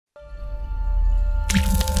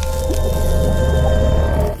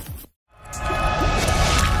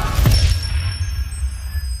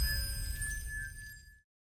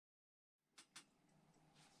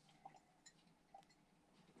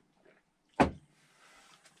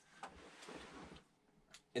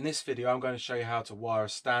In this video, I'm going to show you how to wire a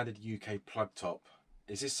standard UK plug top.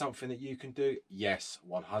 Is this something that you can do? Yes,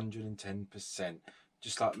 110%.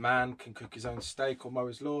 Just like man can cook his own steak or mow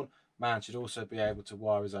his lawn, man should also be able to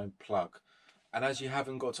wire his own plug. And as you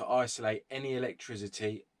haven't got to isolate any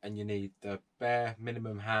electricity and you need the bare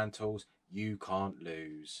minimum hand tools, you can't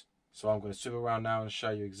lose. So I'm going to swing around now and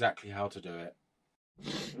show you exactly how to do it.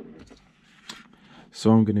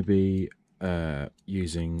 So I'm going to be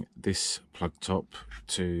using this plug top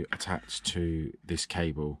to attach to this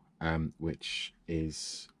cable, which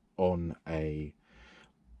is on a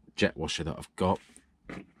jet washer that I've got.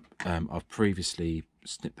 I've previously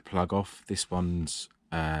snipped the plug off. This one's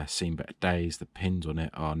seen better days. The pins on it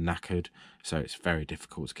are knackered, so it's very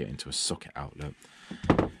difficult to get into a socket outlet.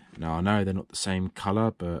 Now I know they're not the same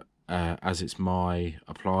colour, but as it's my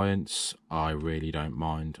appliance, I really don't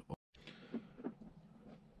mind.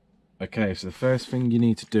 Okay, so the first thing you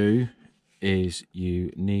need to do is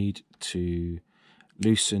you need to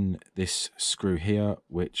loosen this screw here,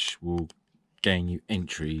 which will gain you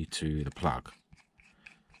entry to the plug,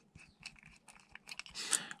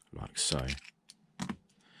 like so.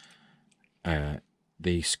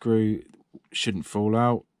 The screw shouldn't fall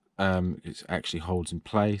out. It actually holds in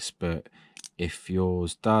place, but if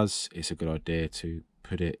yours does, it's a good idea to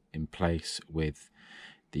put it in place with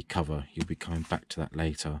the cover. You'll be coming back to that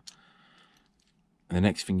later. And the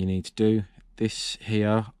next thing you need to do, this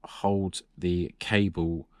here holds the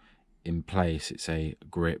cable in place. It's a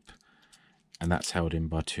grip, and that's held in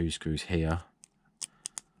by two screws here.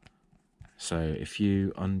 So if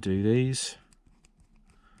you undo these,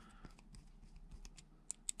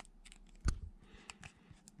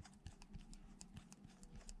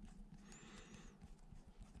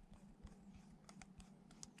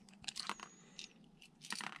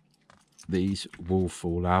 these will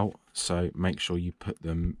fall out, so make sure you put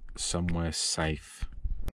them somewhere safe.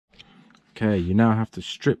 Okay, you now have to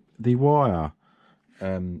strip the wire.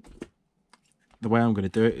 The way I'm going to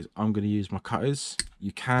do it is I'm going to use my cutters.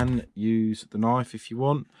 You can use the knife if you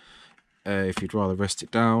want, if you'd rather rest it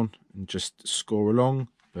down and just score along,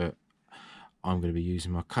 but I'm going to be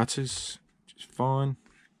using my cutters, which is fine.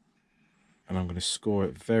 And I'm going to score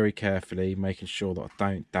it very carefully, making sure that I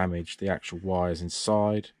don't damage the actual wires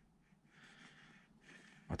inside.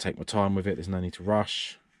 I take my time with it, there's no need to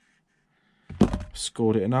rush. I've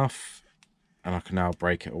scored it enough, and I can now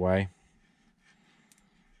break it away.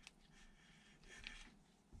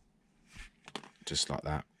 Just like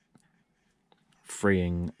that.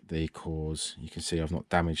 Freeing the cores. You can see I've not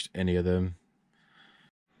damaged any of them.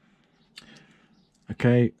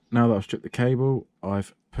 Okay, now that I've stripped the cable,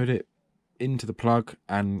 I've put it into the plug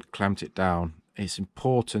and clamped it down. It's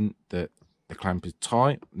important that the clamp is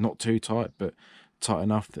tight, not too tight, but tight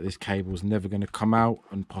enough that this cable is never going to come out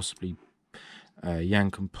and possibly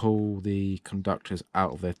yank and pull the conductors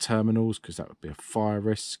out of their terminals, because that would be a fire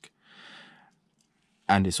risk.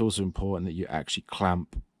 And it's also important that you actually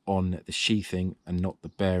clamp on the sheathing and not the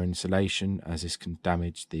bare insulation, as this can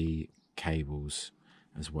damage the cables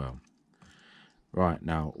as well. Right,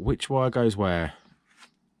 now which wire goes where?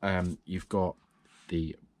 You've got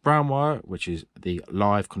the brown wire, which is the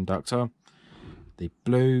live conductor, the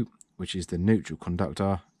blue, which is the neutral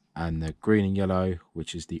conductor, and the green and yellow,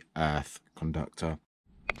 which is the earth conductor.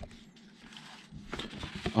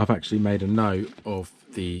 I've actually made a note of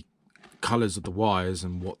the colours of the wires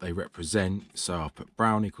and what they represent. So I'll put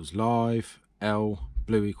brown equals live, L,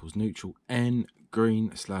 blue equals neutral, N,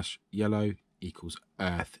 green/yellow equals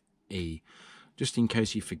earth, E. Just in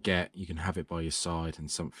case you forget, you can have it by your side and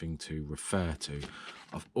something to refer to.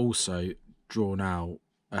 I've also drawn out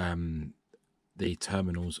the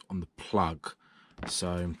terminals on the plug,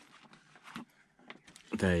 so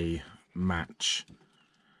they match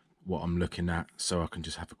what I'm looking at, so I can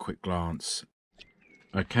just have a quick glance.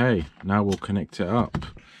 Okay, now we'll connect it up.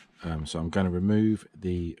 So I'm going to remove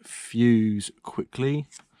the fuse quickly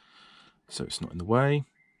so it's not in the way.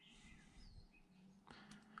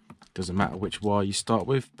 Doesn't matter which wire you start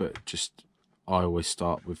with, but I always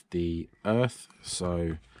start with the earth,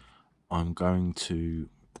 so I'm going to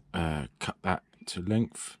cut that to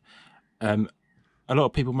length. A lot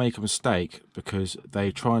of people make a mistake because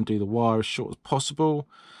they try and do the wire as short as possible,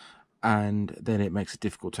 and then it makes it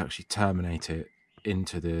difficult to actually terminate it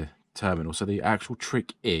into the terminal. So the actual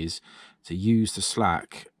trick is to use the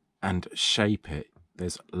slack and shape it.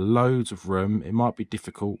 There's loads of room. It might be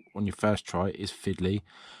difficult on your first try, it is fiddly,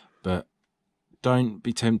 but don't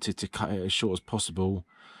be tempted to cut it as short as possible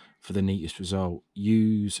for the neatest result.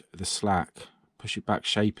 Use the slack, push it back,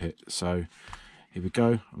 shape it. So here we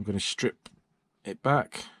go. I'm going to strip it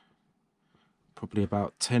back, probably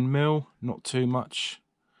about 10 mil, not too much.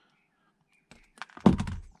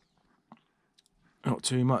 Not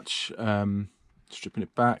too much stripping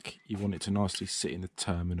it back. You want it to nicely sit in the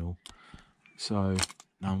terminal. So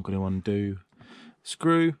now I'm going to undo the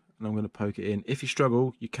screw and I'm going to poke it in. If you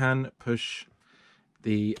struggle, you can push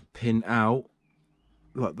the pin out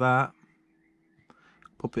like that,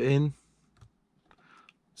 pop it in,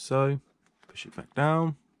 so push it back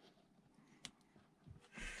down,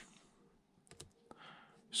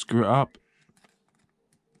 screw it up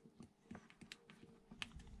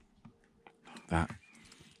like that,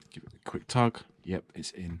 give it a quick tug. Yep,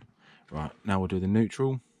 it's in. Right, now we'll do the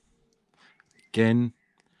neutral. Again,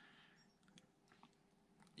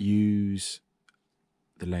 use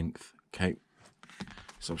the length. Okay,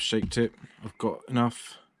 so I've shaped it, I've got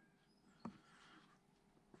enough.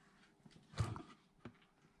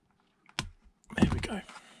 There we go.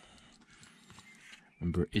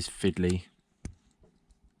 Remember, it is fiddly.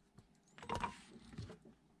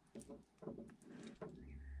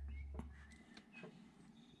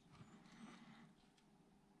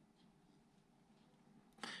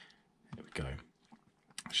 There we go.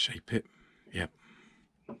 Shape it. Yep.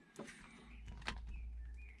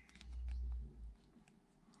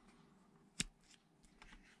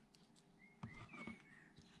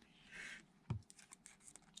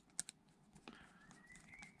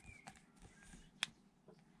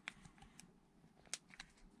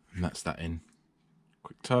 And that's that in.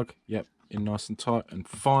 Quick tug, yep, in nice and tight. And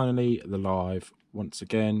finally, the live, once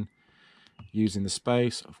again, using the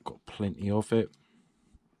space. I've got plenty of it.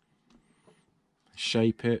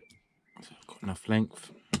 Shape it, so I've got enough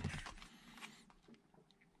length.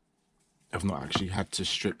 I've not actually had to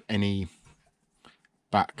strip any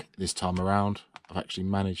back this time around. I've actually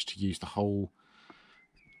managed to use the whole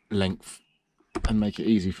length and make it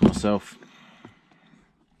easy for myself.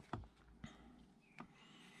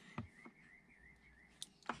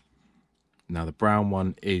 Now the brown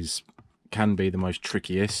one can be the most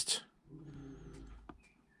trickiest.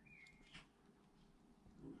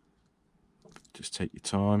 Just take your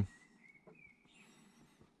time.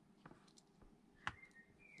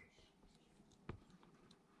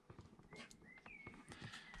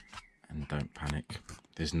 And don't panic.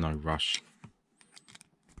 There's no rush.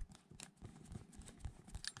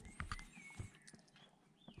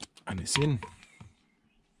 And it's in.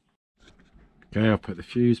 Okay, I'll put the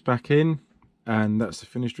fuse back in. And that's the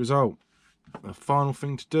finished result. The final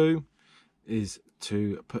thing to do is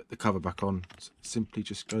to put the cover back on. So it simply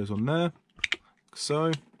just goes on there, like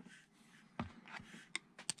so.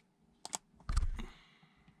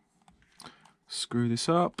 Screw this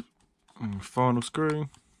up, and final screw.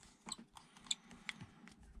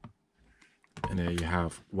 And there you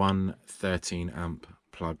have one 13 amp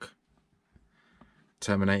plug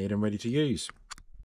terminated and ready to use.